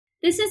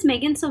This is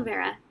Megan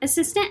Silvera,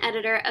 Assistant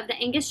Editor of the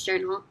Angus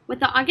Journal,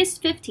 with the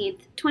August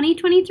 15th,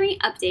 2023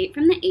 update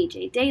from the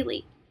AJ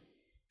Daily.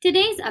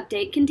 Today's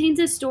update contains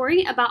a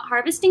story about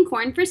harvesting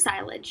corn for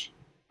silage,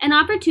 an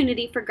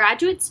opportunity for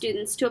graduate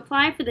students to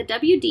apply for the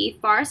WD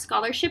Farr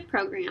Scholarship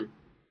Program,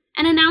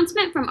 an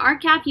announcement from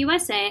RCAF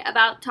USA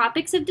about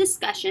topics of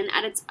discussion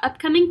at its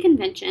upcoming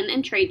convention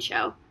and trade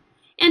show,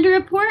 and a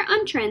report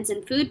on trends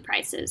in food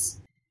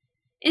prices.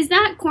 Is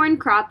that corn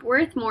crop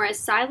worth more as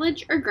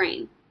silage or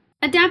grain?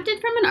 Adapted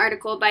from an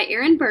article by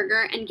Aaron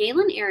Berger and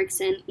Galen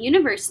Erickson,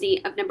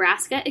 University of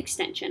Nebraska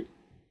Extension.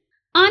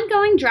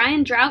 Ongoing dry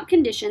and drought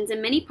conditions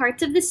in many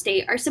parts of the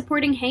state are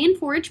supporting hay and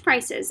forage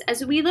prices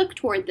as we look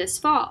toward this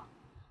fall.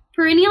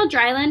 Perennial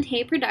dryland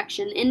hay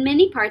production in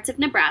many parts of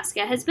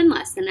Nebraska has been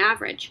less than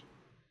average.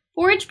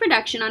 Forage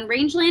production on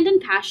rangeland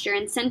and pasture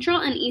in central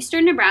and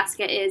eastern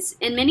Nebraska is,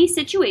 in many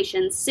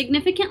situations,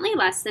 significantly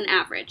less than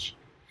average.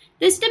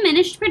 This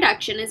diminished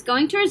production is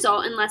going to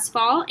result in less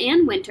fall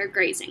and winter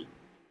grazing.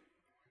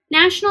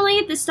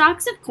 Nationally, the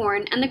stocks of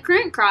corn and the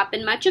current crop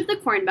in much of the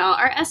Corn Belt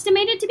are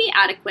estimated to be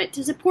adequate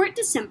to support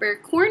December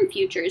corn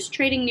futures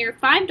trading near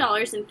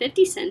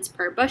 $5.50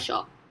 per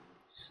bushel.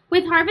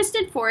 With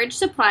harvested forage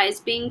supplies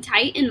being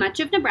tight in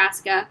much of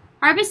Nebraska,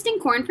 harvesting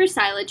corn for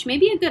silage may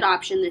be a good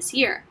option this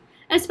year,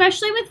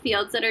 especially with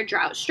fields that are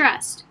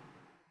drought-stressed.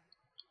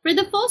 For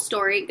the full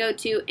story, go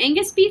to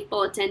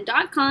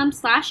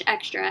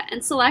angusbeefbulletin.com/extra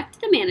and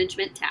select the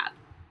Management tab.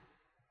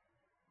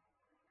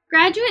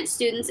 Graduate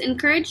students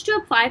encouraged to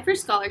apply for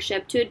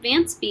scholarship to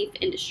advance beef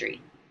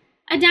industry.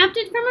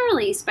 Adapted from a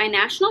release by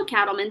National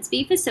Cattlemen's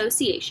Beef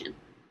Association.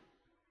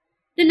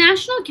 The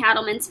National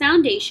Cattlemen's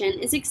Foundation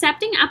is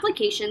accepting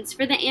applications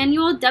for the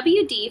annual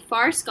WD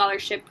Farr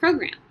Scholarship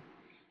Program.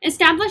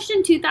 Established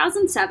in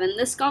 2007,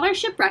 the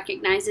scholarship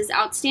recognizes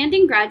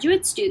outstanding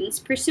graduate students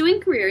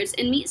pursuing careers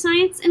in meat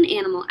science and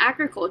animal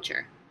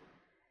agriculture.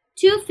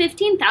 Two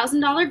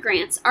 $15,000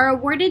 grants are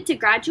awarded to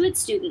graduate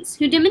students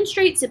who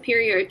demonstrate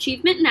superior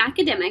achievement in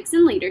academics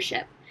and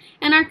leadership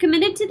and are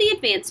committed to the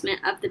advancement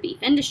of the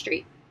beef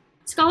industry.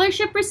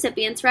 Scholarship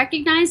recipients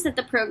recognize that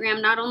the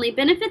program not only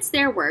benefits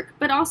their work,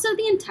 but also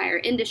the entire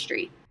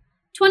industry.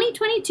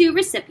 2022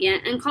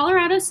 recipient and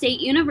Colorado State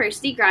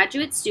University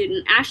graduate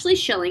student Ashley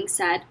Schilling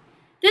said,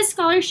 "This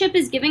scholarship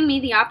is giving me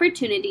the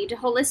opportunity to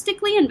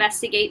holistically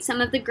investigate some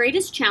of the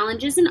greatest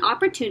challenges and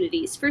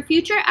opportunities for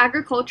future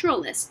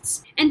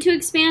agriculturalists and to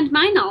expand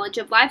my knowledge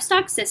of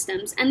livestock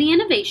systems and the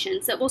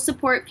innovations that will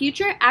support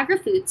future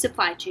agri-food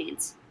supply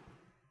chains."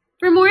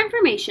 For more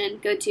information,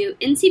 go to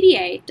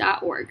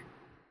ncba.org.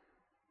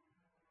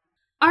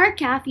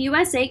 RCAF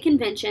USA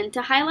Convention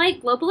to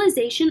highlight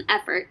globalization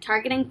effort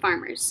targeting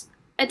farmers.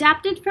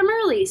 Adapted from a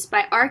release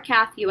by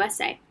RCAF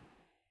USA.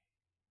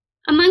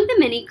 Among the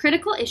many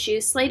critical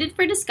issues slated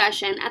for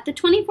discussion at the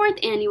 24th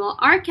Annual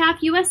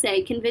RCAF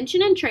USA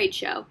Convention and Trade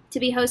Show, to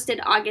be hosted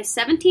August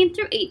 17th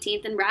through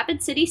 18th in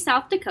Rapid City,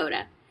 South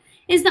Dakota,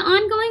 is the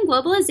ongoing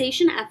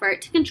globalization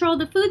effort to control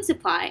the food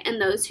supply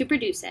and those who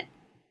produce it.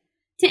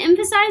 To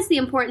emphasize the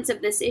importance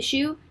of this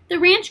issue, the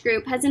Ranch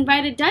Group has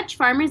invited Dutch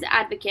farmers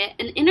advocate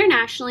and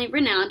internationally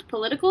renowned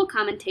political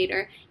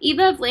commentator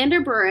Eva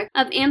Vlander-Burek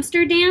of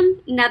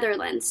Amsterdam,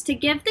 Netherlands, to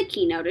give the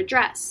keynote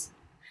address.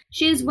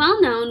 She is well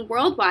known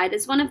worldwide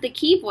as one of the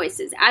key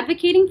voices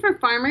advocating for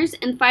farmers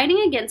and fighting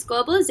against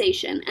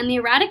globalization and the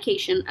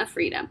eradication of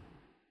freedom.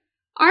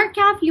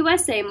 RCAF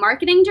USA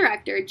Marketing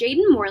Director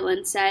Jaden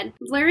Moreland said,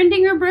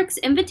 "Vlaardingerbroek's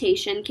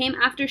invitation came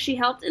after she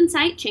helped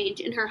incite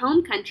change in her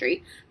home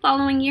country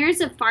following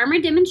years of farmer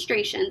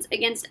demonstrations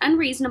against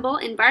unreasonable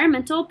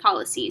environmental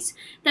policies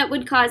that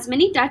would cause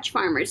many Dutch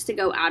farmers to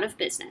go out of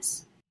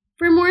business."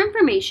 For more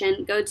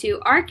information, go to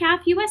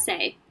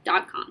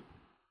rcafusa.com.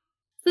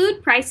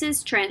 Food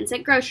prices trends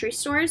at grocery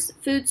stores,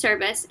 food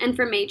service, and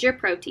for major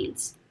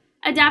proteins.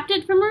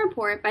 Adapted from a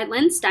report by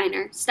Lynn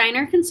Steiner,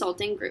 Steiner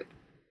Consulting Group.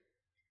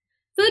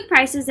 Food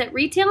prices at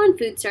retail and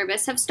food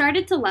service have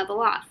started to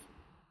level off.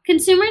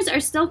 Consumers are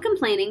still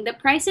complaining that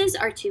prices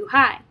are too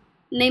high,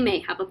 and they may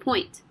have a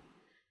point.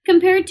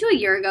 Compared to a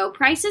year ago,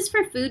 prices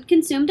for food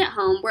consumed at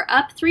home were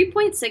up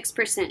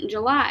 3.6% in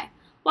July,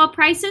 while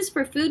prices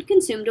for food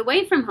consumed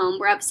away from home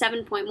were up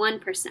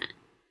 7.1%.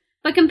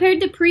 But compared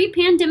to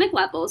pre-pandemic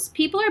levels,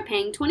 people are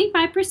paying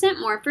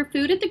 25% more for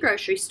food at the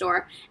grocery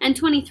store and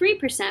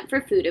 23% for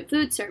food at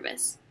food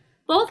service.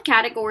 Both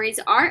categories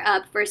are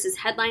up versus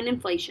headline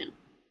inflation.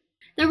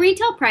 The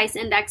retail price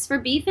index for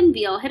beef and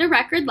veal hit a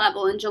record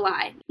level in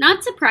July,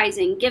 not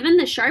surprising given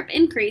the sharp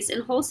increase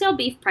in wholesale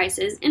beef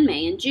prices in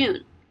May and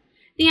June.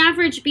 The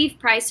average beef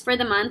price for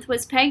the month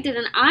was pegged at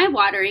an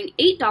eye-watering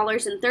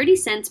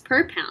 $8.30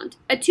 per pound,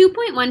 a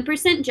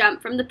 2.1%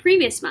 jump from the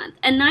previous month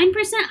and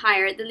 9%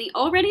 higher than the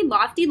already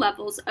lofty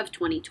levels of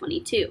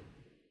 2022.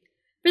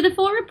 For the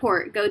full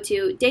report, go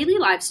to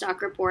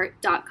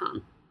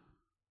dailylivestock.com.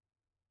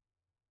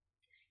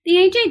 The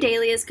AJ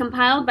Daily is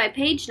compiled by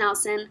Paige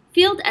Nelson,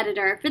 field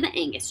editor for the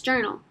Angus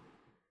Journal.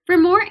 For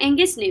more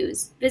Angus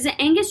news, visit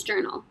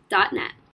angusjournal.net.